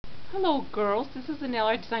Hello girls, this is the nail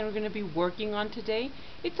art design we're going to be working on today.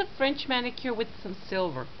 It's a French manicure with some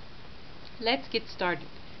silver. Let's get started.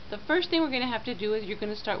 The first thing we're going to have to do is you're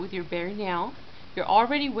going to start with your bare nail. You're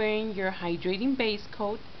already wearing your hydrating base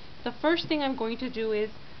coat. The first thing I'm going to do is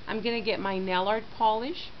I'm going to get my nail art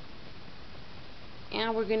polish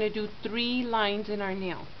and we're going to do 3 lines in our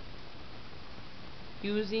nail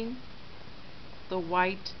using the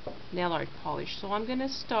white nail art polish. So I'm going to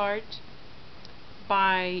start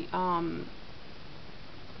by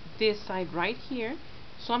this side right here.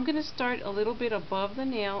 So I'm going to start a little bit above the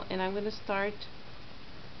nail and I'm going to start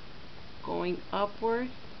going upward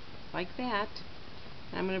like that,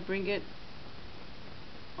 and I'm going to bring it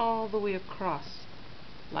all the way across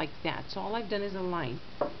like that. So all I've done is a line,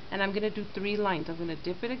 and I'm going to do 3 lines. I'm going to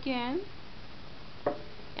dip it again,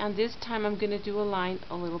 and this time I'm going to do a line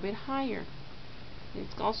a little bit higher.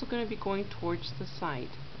 It's also going to be going towards the side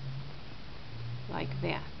like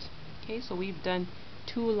that. Okay, so we've done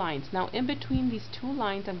 2 lines. Now in between these 2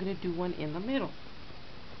 lines I'm going to do one in the middle.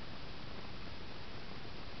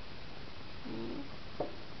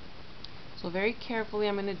 So very carefully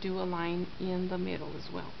I'm going to do a line in the middle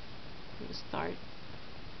as well. I'm going to start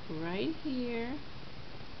right here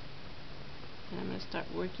and I'm going to start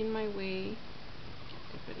working my way.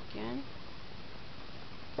 Dip it again.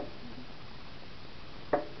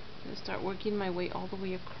 I'm going to start working my way all the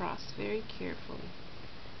way across very carefully.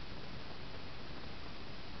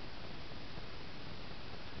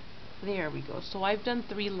 There we go. So I've done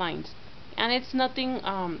 3 lines, and it's nothing,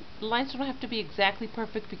 the lines don't have to be exactly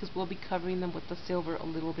perfect because we'll be covering them with the silver a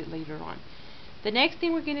little bit later on. The next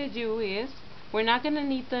thing we're going to do is we're not going to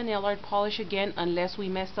need the nail art polish again unless we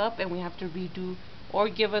mess up and we have to redo or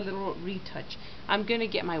give a little retouch. I'm going to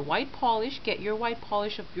get my white polish. Get your white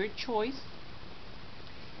polish of your choice,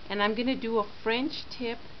 and I'm going to do a French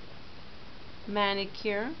tip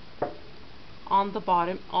manicure on the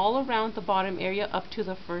bottom, all around the bottom area up to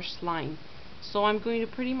the first line. So I'm going to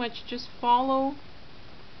pretty much just follow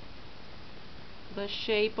the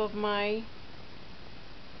shape of my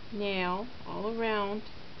nail all around.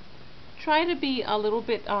 Try to be a little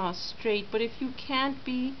bit straight, but if you can't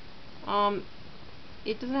be,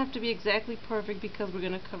 it doesn't have to be exactly perfect because we're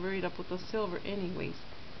going to cover it up with the silver anyways.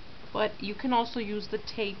 But you can also use the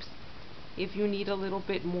tapes if you need a little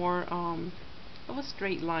bit more of a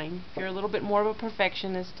straight line. If you're a little bit more of a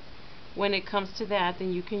perfectionist when it comes to that,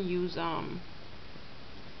 then you can use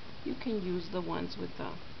the ones with the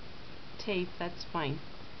tape. That's fine.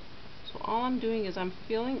 So all I'm doing is I'm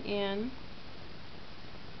filling in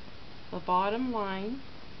the bottom line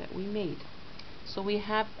that we made. So we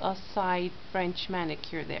have a side French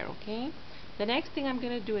manicure there, okay? The next thing I'm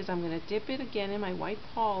going to do is I'm going to dip it again in my white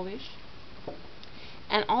polish,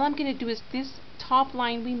 and all I'm going to do is this top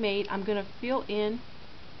line we made, I'm going to fill in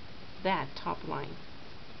that top line.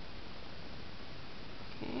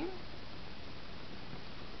 Okay,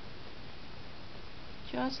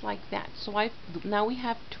 just like that. So now we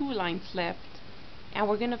have 2 lines left, and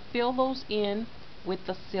we're going to fill those in with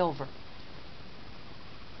the silver.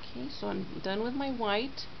 Okay, so I'm done with my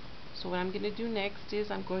white. So what I'm going to do next is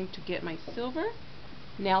I'm going to get my silver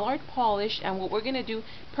nail art polish, and what we're going to do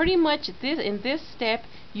pretty much in this step,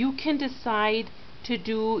 you can decide to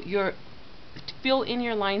fill in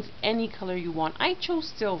your lines any color you want. I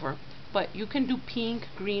chose silver, but you can do pink,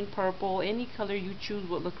 green, purple, any color you choose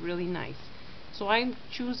will look really nice. So I'm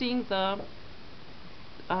choosing the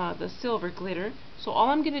silver glitter. So all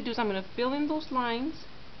I'm going to do is I'm going to fill in those lines.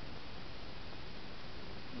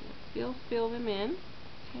 Fill them in.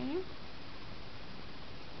 Okay.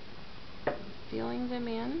 Filling them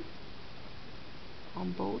in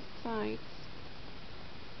on both sides.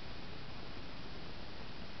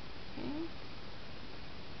 Okay.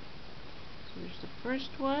 So there's the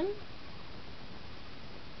first one.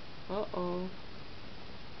 Uh-oh.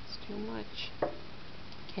 It's too much.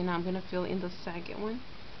 Okay, now I'm going to fill in the second one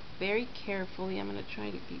very carefully. I'm going to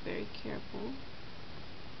try to be very careful.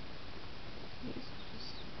 Okay, so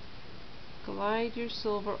just glide your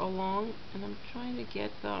silver along, and I'm trying to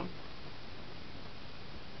get the...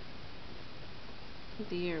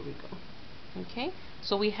 There we go. Okay,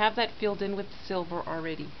 so we have that filled in with silver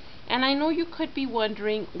already. And I know you could be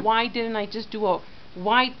wondering, why didn't I just do a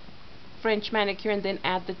white French manicure and then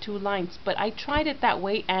add the 2 lines? But I tried it that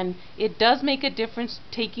way, and it does make a difference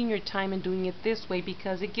taking your time and doing it this way,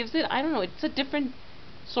 because it gives it, I don't know, it's a different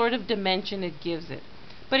sort of dimension it gives it.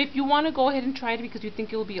 But if you want to go ahead and try it because you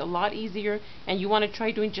think it will be a lot easier and you want to try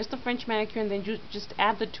doing just a French manicure and then just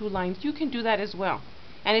add the 2 lines, you can do that as well.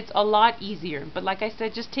 And it's a lot easier. But like I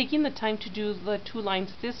said, just taking the time to do the 2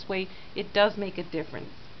 lines this way, it does make a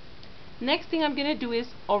difference. Next thing I'm going to do is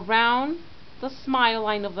around the smile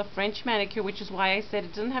line of the French manicure, which is why I said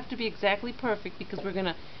it doesn't have to be exactly perfect, because we're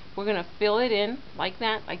gonna fill it in like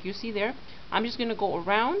that, like you see there. I'm just gonna go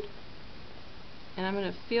around and I'm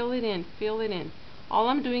gonna fill it in. All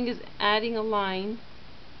I'm doing is adding a line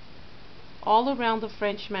all around the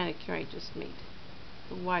French manicure I just made.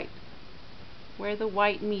 The white, where the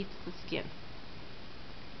white meets the skin,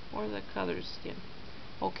 or the colored skin.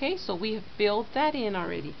 Okay, so we have filled that in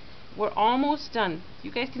already. We're almost done.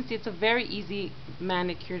 You guys can see it's a very easy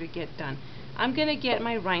manicure to get done. I'm gonna get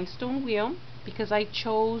my rhinestone wheel because I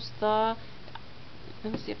chose the,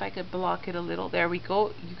 let me see if I could block it a little. There we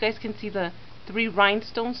go. You guys can see the 3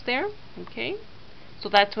 rhinestones there. Okay, so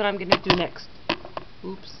that's what I'm gonna do next.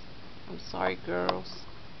 Oops, I'm sorry, girls.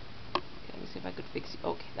 Okay, let me see if I could fix it.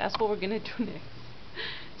 Okay, that's what we're gonna do next.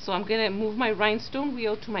 So I'm gonna move my rhinestone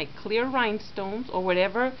wheel to my clear rhinestones, or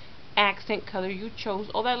whatever accent color you chose.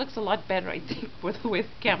 Oh, that looks a lot better, I think, for the way the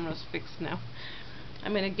camera's fixed now.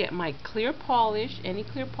 I'm going to get my clear polish, any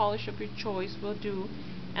clear polish of your choice will do,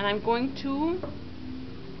 and I'm going to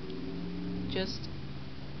just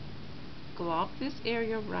glop this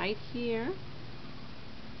area right here,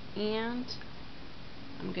 and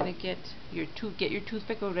I'm going to get your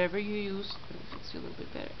toothpick or whatever you use. Let me fix you a little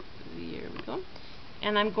bit better. There we go.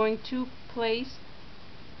 And I'm going to place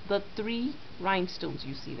the 3 rhinestones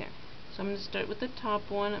you see there. So I'm going to start with the top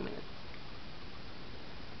one. I'm going to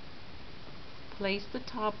place the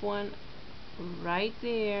top one right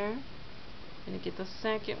there. I'm going to get the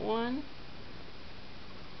second one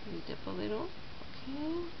and dip a little.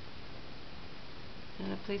 Okay. I'm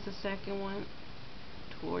going to place the second one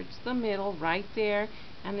towards the middle right there,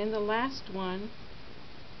 and then the last one,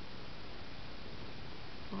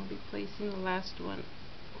 I'll be placing the last one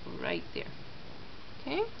right there.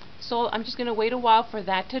 Okay, so I'm just going to wait a while for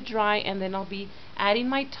that to dry, and then I'll be adding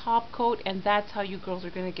my top coat, and that's how you girls are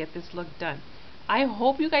going to get this look done. I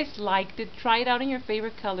hope you guys liked it. Try it out in your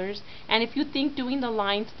favorite colors, and if you think doing the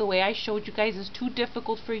lines the way I showed you guys is too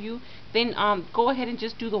difficult for you, then go ahead and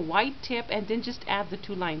just do the white tip and then just add the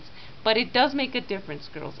 2 lines. But it does make a difference,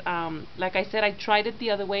 girls. Like I said, I tried it the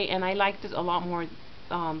other way and I liked it a lot more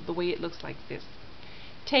the way it looks like this.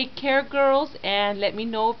 Take care, girls, and let me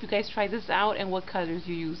know if you guys try this out and what colors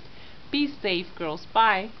you used. Be safe, girls.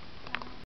 Bye.